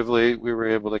qualitatively, we were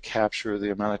able to capture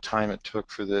the amount of time it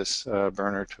took for this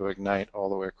burner to ignite all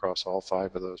the way across all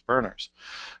 5 of those burners.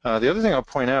 The other thing I'll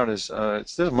point out is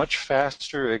it's a much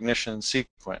faster ignition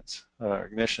sequence,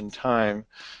 ignition time,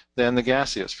 than the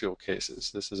gaseous fuel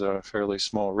cases. This is a fairly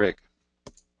small rig.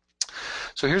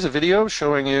 So here's a video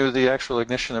showing you the actual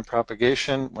ignition and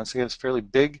propagation. Once again, it's a fairly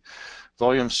big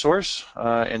volume source,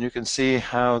 and you can see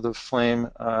how the flame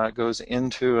goes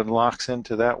into and locks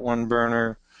into that one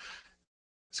burner.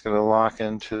 It's going to lock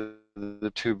into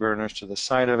the 2 burners to the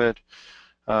side of it,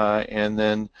 and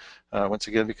then once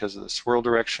again, because of the swirl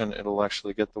direction, it'll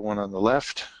actually get the one on the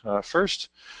left first,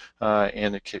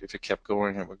 and if it kept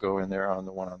going, it would go in there on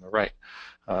the one on the right.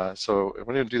 So I'm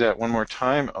going to do that one more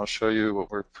time. I'll show you what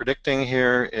we're predicting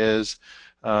here is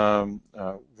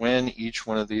when each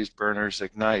one of these burners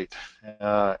ignite.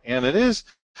 And it is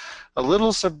a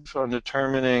little on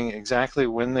determining exactly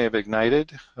when they've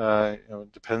ignited.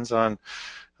 It depends on,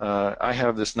 I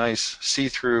have this nice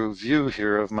see-through view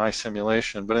here of my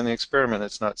simulation, but in the experiment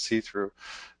it's not see-through.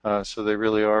 So they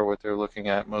really are, what they're looking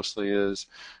at mostly is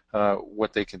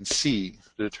what they can see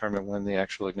to determine when the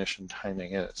actual ignition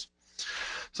timing is.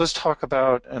 So let's talk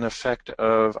about an effect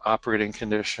of operating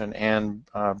condition and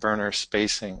burner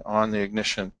spacing on the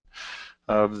ignition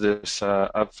of this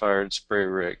upfired spray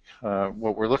rig.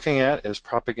 What we're looking at is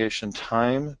propagation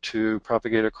time to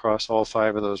propagate across all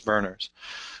 5 of those burners.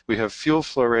 We have fuel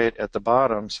flow rate at the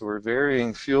bottom, so we're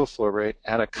varying fuel flow rate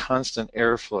at a constant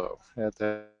airflow at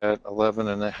that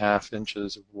 11.5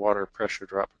 inches of water pressure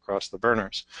drop across the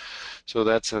burners. So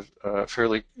that's a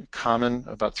fairly common,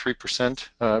 about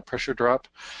 3% pressure drop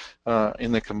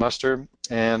in the combustor,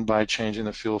 and by changing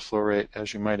the fuel flow rate,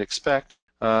 as you might expect,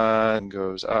 it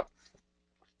goes up.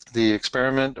 The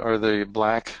experiment are the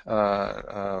black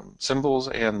symbols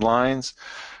and lines.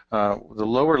 The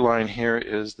lower line here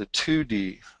is the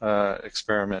 2D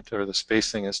experiment, or the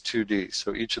spacing is 2D.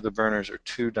 So each of the burners are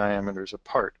 2 diameters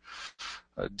apart.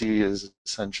 D is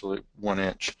essentially 1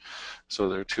 inch, so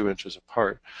they're 2 inches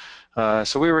apart.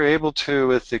 So we were able to,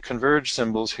 with the converge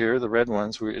symbols here, the red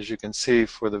ones, as you can see,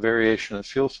 for the variation of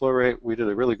fuel flow rate, we did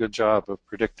a really good job of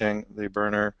predicting the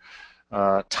burner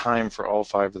time for all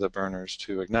 5 of the burners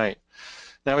to ignite.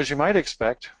 Now, as you might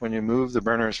expect, when you move the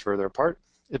burners further apart,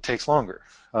 it takes longer.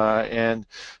 And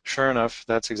sure enough,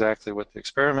 that's exactly what the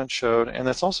experiment showed, and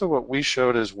that's also what we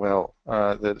showed as well,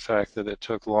 the fact that it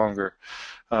took longer.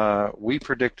 We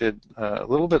predicted a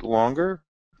little bit longer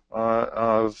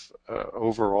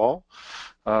overall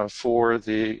for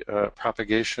the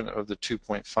propagation of the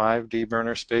 2.5D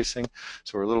burner spacing.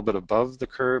 So we're a little bit above the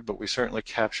curve, but we certainly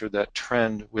captured that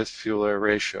trend with fuel-air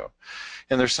ratio.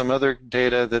 And there's some other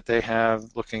data that they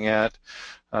have looking at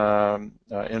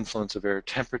influence of air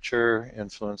temperature,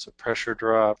 influence of pressure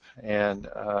drop, and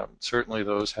certainly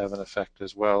those have an effect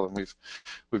as well. And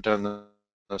we've done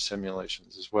those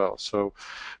simulations as well. So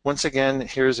once again,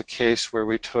 here's a case where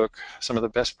we took some of the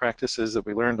best practices that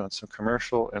we learned on some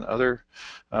commercial and other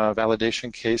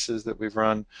validation cases that we've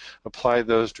run, applied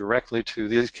those directly to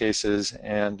these cases,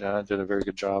 and did a very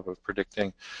good job of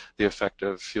predicting the effect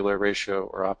of fuel-air ratio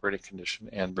or operating condition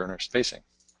and burner spacing.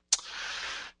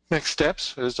 Next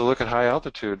steps is to look at high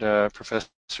altitude. Professor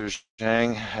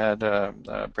Zhang had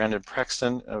Brandon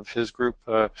Prexton of his group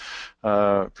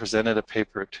presented a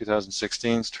paper at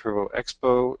 2016's Turbo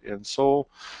Expo in Seoul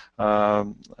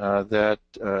that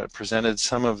presented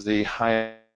some of the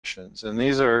high conditions. And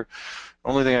these are,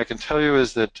 only thing I can tell you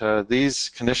is that these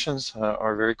conditions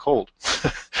are very cold.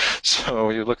 So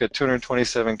you look at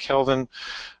 227 Kelvin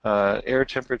air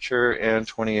temperature and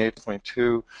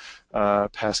 28.2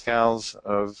 pascals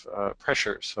of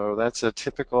pressure. So that's a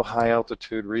typical high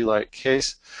altitude relight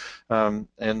case,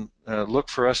 and look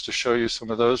for us to show you some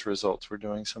of those results. We're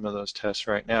doing some of those tests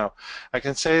right now. I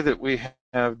can say that we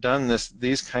have done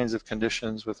these kinds of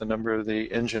conditions with a number of the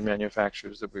engine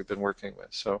manufacturers that we've been working with.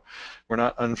 So we're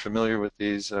not unfamiliar with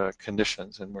these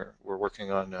conditions, and we're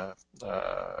working on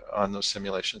those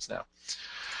simulations now.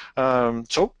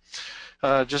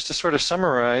 Just to sort of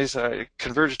summarize,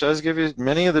 Converge does give you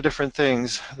many of the different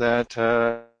things that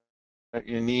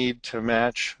you need to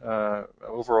match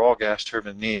overall gas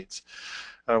turbine needs.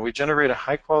 We generate a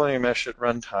high quality mesh at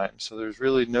runtime, so there's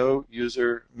really no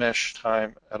user mesh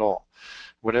time at all.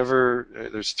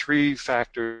 There's three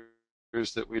factors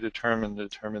that we determine to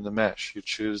determine the mesh. You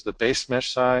choose the base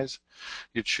mesh size,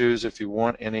 you choose if you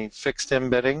want any fixed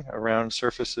embedding around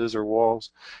surfaces or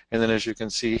walls, and then as you can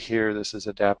see here, this is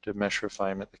adaptive mesh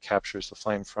refinement that captures the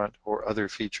flame front or other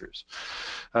features.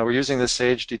 We're using the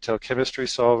SAGE detail chemistry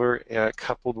solver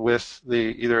coupled with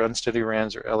the either unsteady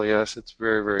RANs or LES. It's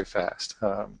very, very fast.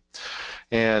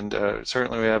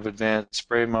 Certainly we have advanced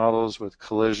spray models with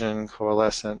collision,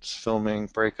 coalescence, filming,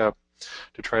 breakup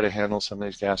to try to handle some of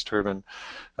these gas turbine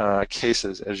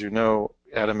cases. As you know,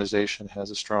 atomization has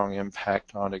a strong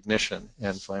impact on ignition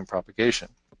and flame propagation.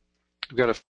 We've got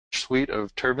a suite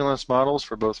of turbulence models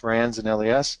for both RANs and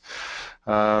LES,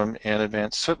 and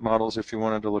advanced soot models if you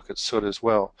wanted to look at soot as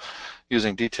well,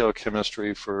 using detailed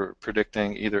chemistry for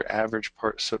predicting either average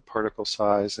soot particle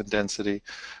size and density,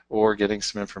 or getting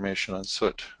some information on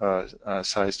soot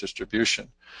size distribution.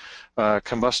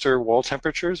 Combustor wall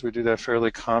temperatures, we do that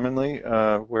fairly commonly,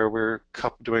 where we're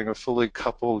doing a fully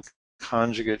coupled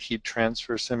conjugate heat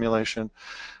transfer simulation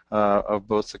of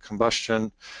both the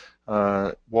combustion,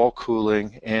 wall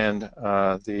cooling, and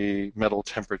the metal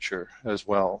temperature as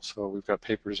well. So we've got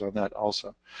papers on that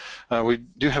also. We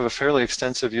do have a fairly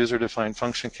extensive user-defined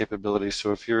function capability,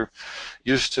 so if you're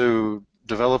used to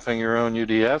developing your own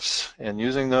UDFs and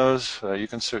using those, you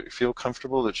can feel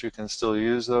comfortable that you can still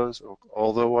use those,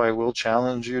 although I will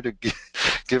challenge you to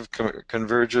give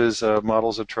Converge's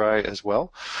models a try as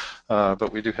well.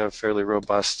 But we do have fairly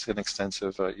robust and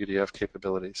extensive UDF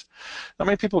capabilities. Not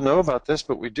many people know about this,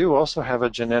 but we do also have a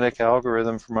genetic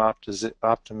algorithm from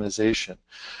optimization.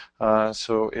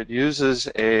 So it uses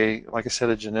like I said,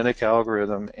 a genetic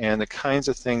algorithm, and the kinds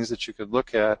of things that you could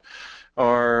look at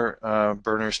are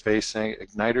burner spacing,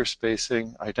 igniter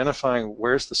spacing, identifying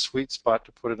where's the sweet spot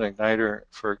to put an igniter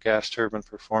for gas turbine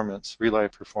performance,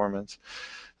 relight performance,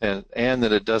 and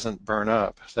that it doesn't burn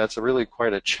up. That's really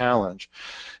quite a challenge.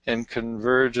 And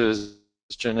Converge's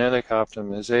genetic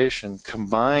optimization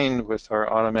combined with our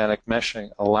automatic meshing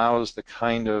allows the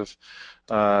kind of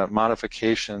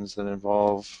modifications that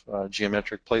involve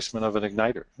geometric placement of an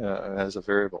igniter as a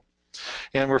variable.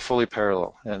 And we're fully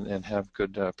parallel and have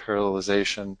good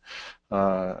parallelization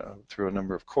through a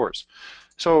number of cores.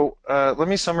 So let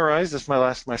me summarize. This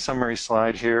is my summary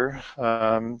slide here.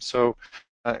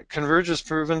 Converge has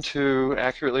proven to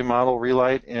accurately model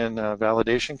relight in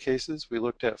validation cases. We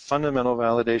looked at fundamental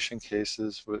validation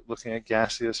cases, looking at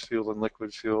gaseous fuel and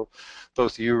liquid fuel,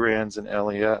 both URANs and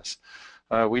LES.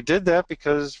 We did that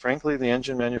because, frankly, the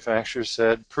engine manufacturers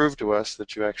said, prove to us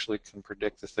that you actually can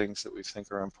predict the things that we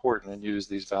think are important and use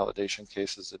these validation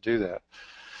cases to do that.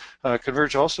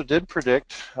 Converge also did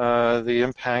predict the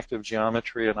impact of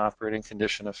geometry and operating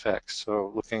condition effects.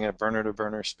 So looking at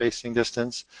burner-to-burner spacing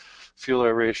distance, fuel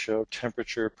air ratio,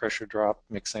 temperature, pressure drop,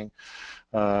 mixing,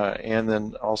 and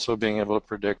then also being able to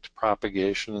predict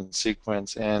propagation and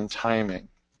sequence and timing.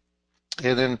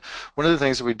 And then one of the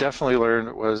things that we definitely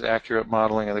learned was accurate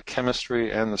modeling of the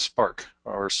chemistry and the spark,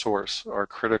 or source, are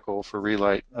critical for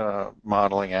relight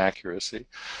modeling accuracy.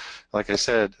 Like I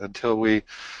said, until we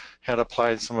had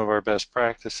applied some of our best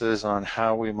practices on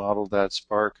how we modeled that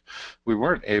spark, we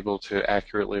weren't able to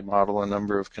accurately model a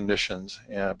number of conditions.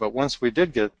 But once we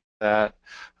did get that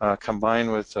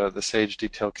combined with the SAGE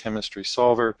detail chemistry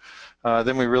solver,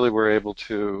 then we really were able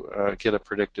to get a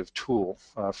predictive tool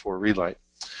for relight.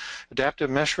 Adaptive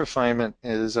mesh refinement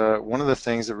is one of the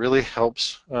things that really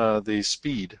helps the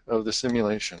speed of the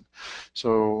simulation.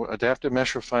 So adaptive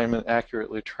mesh refinement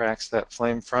accurately tracks that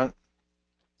flame front.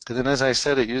 And then, as I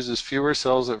said, it uses fewer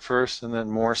cells at first and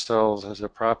then more cells as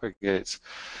it propagates.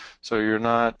 So you're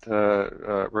not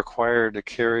required to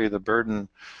carry the burden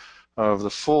of the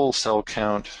full cell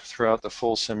count throughout the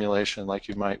full simulation like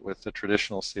you might with the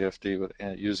traditional CFD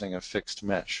using a fixed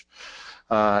mesh.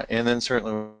 And then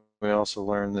certainly we also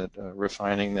learned that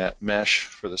refining that mesh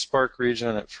for the spark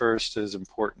region at first is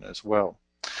important as well.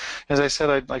 As I said,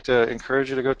 I'd like to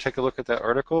encourage you to go take a look at that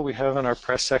article we have in our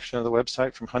press section of the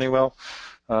website from Honeywell,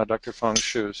 Dr. Feng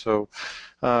Xu. So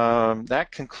that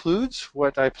concludes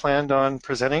what I planned on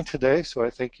presenting today, so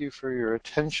I thank you for your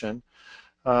attention.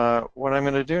 What I'm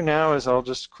going to do now is I'll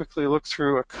just quickly look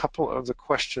through a couple of the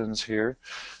questions here.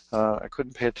 I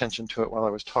couldn't pay attention to it while I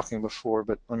was talking before,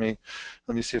 but let me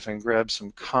see if I can grab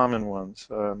some common ones.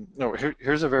 No,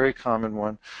 here's a very common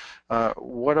one.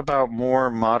 What about more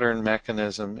modern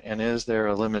mechanism, and is there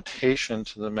a limitation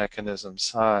to the mechanism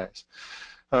size?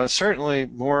 Certainly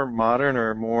more modern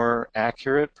or more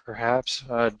accurate, perhaps,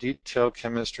 detailed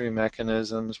chemistry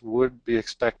mechanisms would be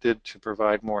expected to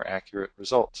provide more accurate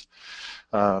results.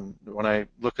 When I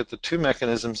look at the two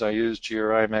mechanisms I used,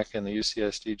 GRI mech and the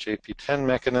UCSD JP10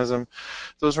 mechanism,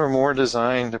 those were more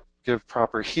designed to give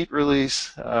proper heat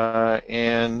release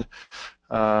and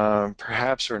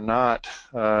perhaps are not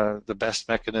the best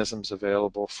mechanisms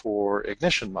available for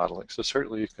ignition modeling. So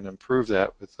certainly you can improve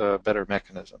that with a better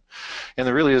mechanism. And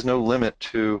there really is no limit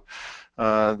to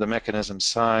the mechanism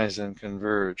size in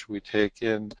Converge. We take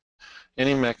in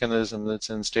any mechanism that's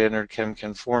in standard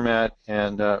ChemCon format,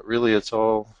 and really it's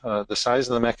all the size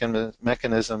of the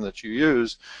mechanism that you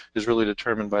use is really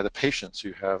determined by the patients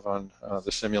you have on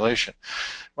the simulation.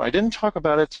 Well, I didn't talk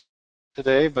about it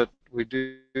today, but we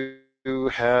do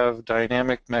have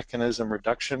dynamic mechanism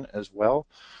reduction as well.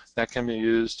 That can be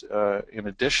used in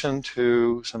addition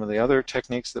to some of the other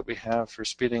techniques that we have for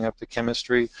speeding up the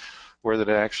chemistry, where that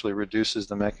actually reduces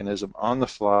the mechanism on the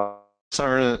fly.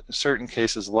 Certain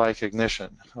cases like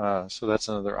ignition, so that's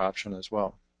another option as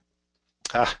well.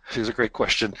 Here's a great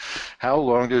question. How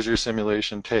long does your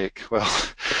simulation take? Well,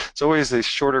 it's always these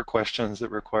shorter questions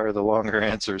that require the longer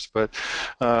answers, but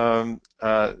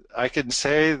I can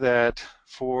say that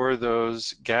for the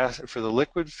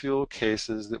liquid fuel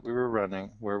cases that we were running,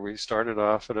 where we started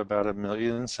off at about 1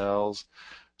 million cells,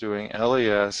 doing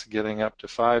LES, getting up to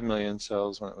 5 million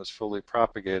cells when it was fully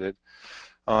propagated,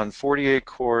 on 48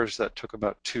 cores, that took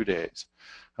about 2 days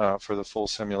for the full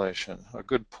simulation. A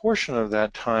good portion of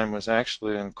that time was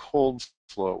actually in cold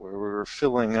flow, where we were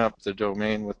filling up the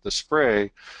domain with the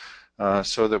spray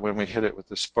so that when we hit it with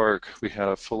the spark, we had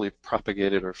a fully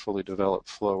propagated or fully developed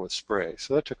flow with spray.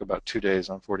 So that took about 2 days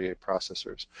on 48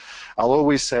 processors. I'll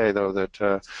always say, though,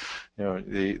 that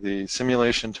the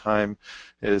simulation time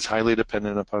is highly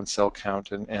dependent upon cell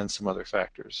count and some other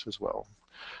factors as well.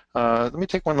 Let me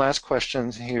take one last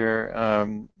question here.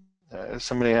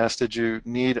 Somebody asked, did you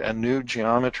need a new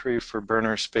geometry for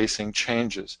burner spacing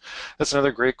changes? That's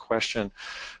another great question.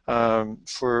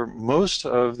 For most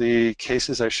of the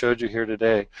cases I showed you here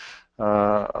today,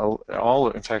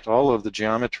 in fact, all of the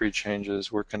geometry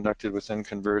changes were conducted within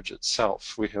Converge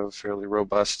itself. We have fairly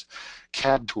robust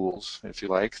CAD tools, if you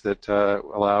like, that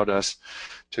allowed us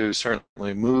to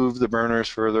certainly move the burners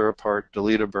further apart,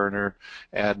 delete a burner,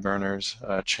 add burners,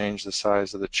 change the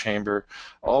size of the chamber.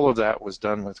 All of that was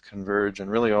done with Converge, and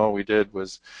really all we did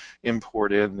was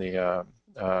import in the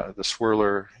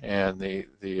swirler and the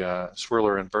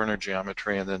swirler and burner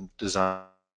geometry, and then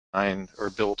design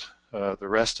or built the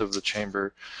rest of the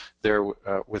chamber there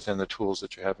within the tools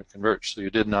that you have in Converge. So you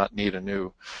did not need a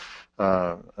new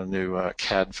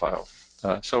CAD file.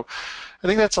 So I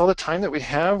think that's all the time that we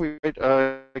have. We're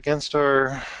against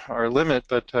our limit,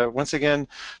 but once again,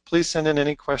 please send in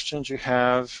any questions you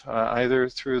have either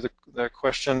through the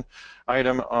question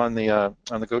item on the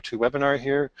GoToWebinar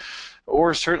here,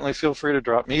 or certainly feel free to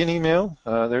drop me an email.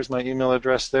 There's my email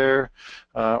address there,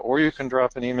 or you can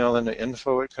drop an email into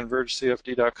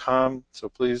info@convergecfd.com. So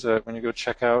please, when you go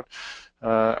check out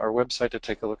our website to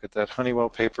take a look at that Honeywell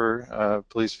paper,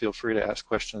 please feel free to ask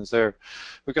questions there.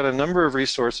 We've got a number of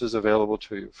resources available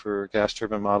to you for gas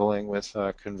turbine modeling with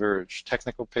Converge.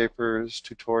 Technical papers,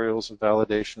 tutorials of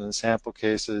validation and sample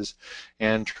cases,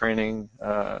 and training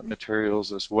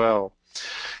materials as well.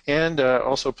 And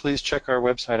also, please check our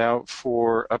website out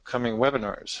for upcoming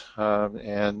webinars.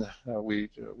 We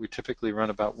typically run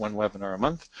about one webinar a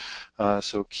month,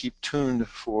 so keep tuned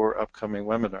for upcoming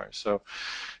webinars. So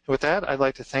with that, I'd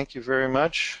like to thank you very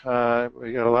much.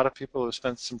 We got a lot of people who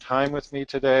spent some time with me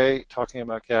today talking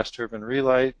about gas turbine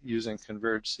relight using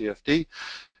Converge CFD,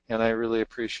 and I really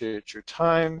appreciate your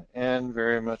time and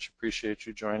very much appreciate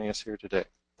you joining us here today.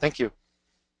 Thank you.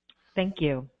 Thank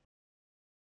you.